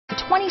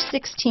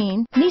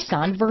2016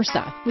 Nissan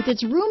Versa. With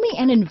its roomy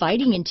and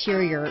inviting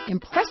interior,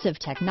 impressive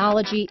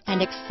technology,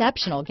 and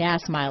exceptional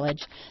gas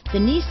mileage, the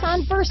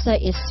Nissan Versa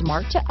is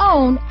smart to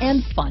own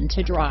and fun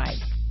to drive.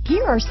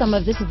 Here are some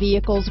of this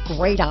vehicle's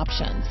great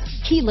options: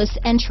 keyless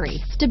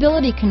entry,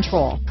 stability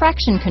control,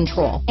 traction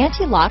control,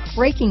 anti-lock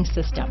braking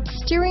system,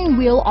 steering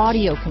wheel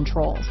audio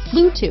controls,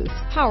 Bluetooth,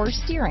 power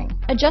steering,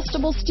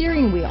 adjustable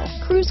steering wheel,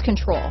 cruise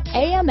control,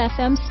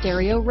 AM/FM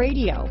stereo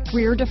radio,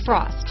 rear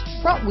defrost,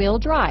 front wheel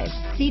drive,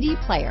 CD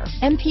player,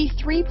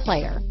 MP3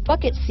 player,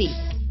 bucket seats,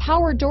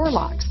 power door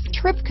locks,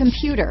 trip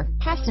computer,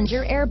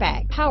 passenger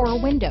airbag, power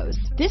windows.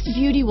 This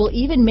beauty will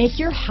even make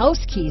your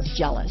house keys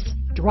jealous.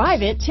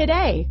 Drive it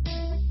today.